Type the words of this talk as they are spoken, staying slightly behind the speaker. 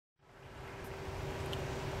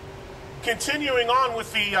Continuing on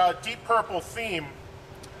with the Deep Purple theme,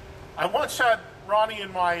 I once had Ronnie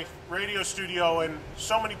in my radio studio, and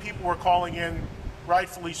so many people were calling in,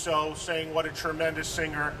 rightfully so, saying what a tremendous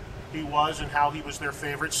singer he was and how he was their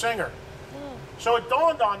favorite singer. So it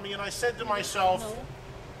dawned on me, and I said to myself,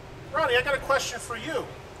 Ronnie, I got a question for you.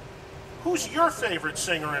 Who's your favorite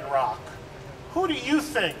singer in rock? Who do you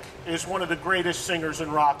think is one of the greatest singers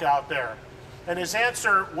in rock out there? And his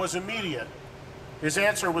answer was immediate. His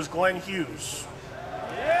answer was Glenn Hughes.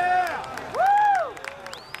 Yeah! Woo!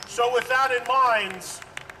 So with that in mind,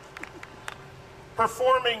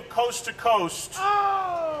 performing Coast to Coast,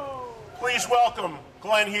 please welcome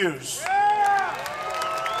Glenn Hughes. Yeah!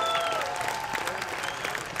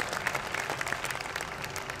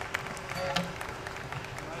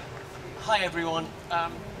 Hi everyone.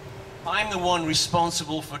 I'm the one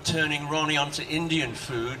responsible for turning Ronnie onto Indian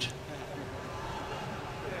food.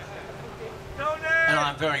 And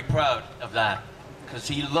I'm very proud of that, because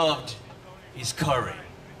he loved his curry.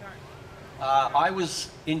 I was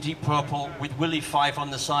in Deep Purple with Willie Fife on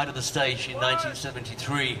the side of the stage in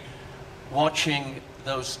 1973, watching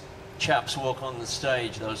those chaps walk on the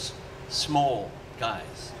stage, those small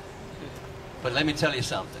guys. But let me tell you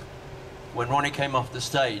something. When Ronnie came off the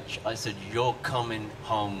stage, I said, "You're coming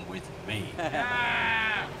home with me."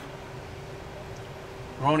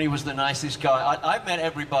 Ronnie was the nicest guy. I've met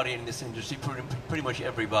everybody in this industry, pretty much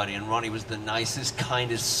everybody, and Ronnie was the nicest,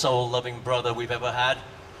 kindest, soul-loving brother we've ever had.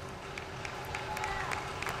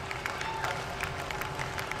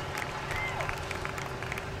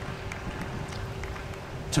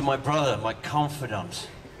 To my brother, my confidant,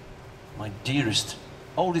 my dearest,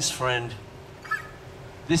 oldest friend,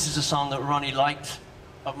 this is a song that Ronnie liked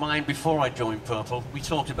of mine before I joined Purple. We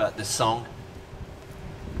talked about this song.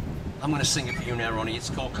 I'm going to sing it for you now, Ronnie. It's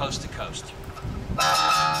called Coast to Coast.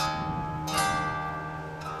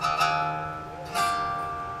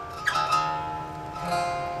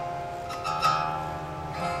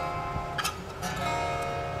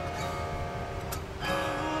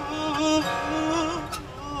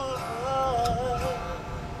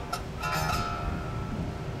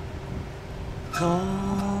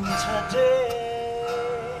 Come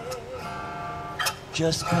today,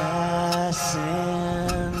 just passing.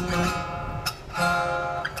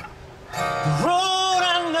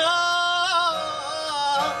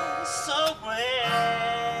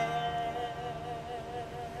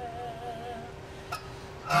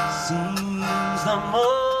 Seems the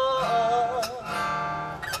more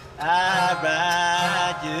I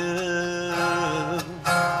ride you,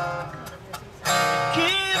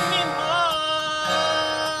 give me more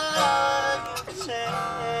you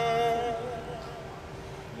take.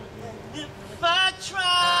 And if I try,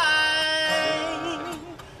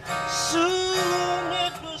 soon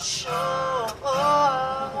it will show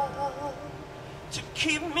to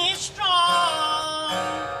keep me strong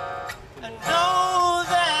and know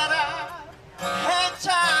that I had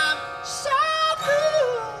time so good.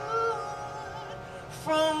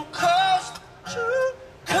 From coast to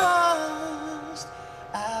coast,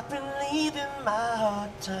 I've been leaving my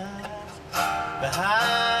hard times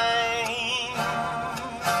behind.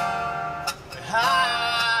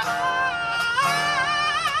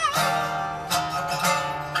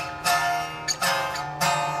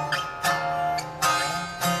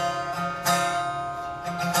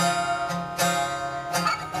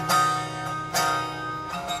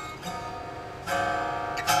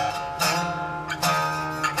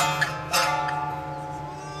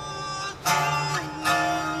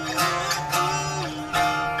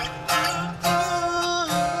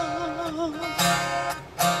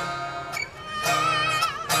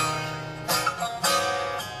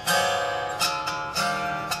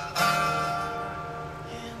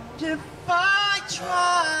 If I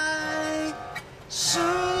try,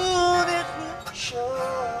 soon it will show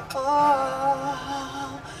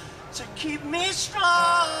to keep me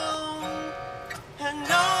strong and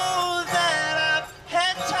know that I've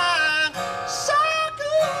had time so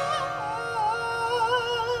good.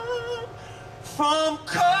 From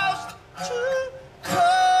coast to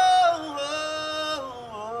coast,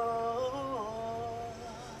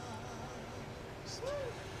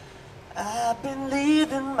 I've been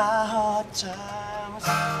leaving my hard times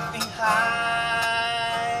behind,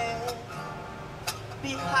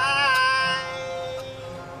 behind.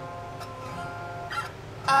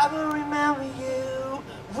 I will remember you.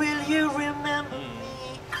 Will you remember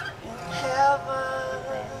me in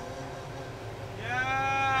heaven?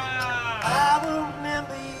 Yeah. I will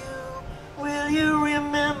remember you. Will you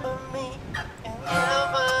remember me in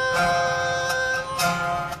heaven?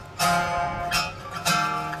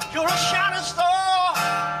 You're a shining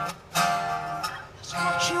star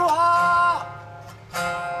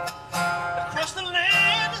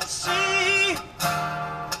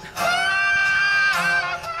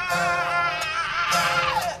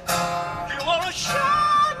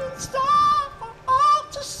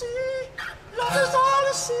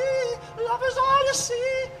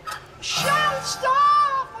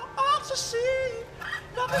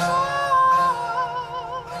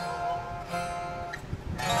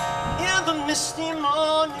misty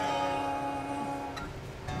morning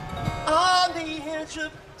on the edge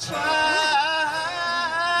of time.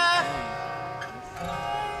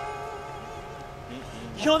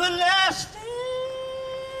 You're the last thing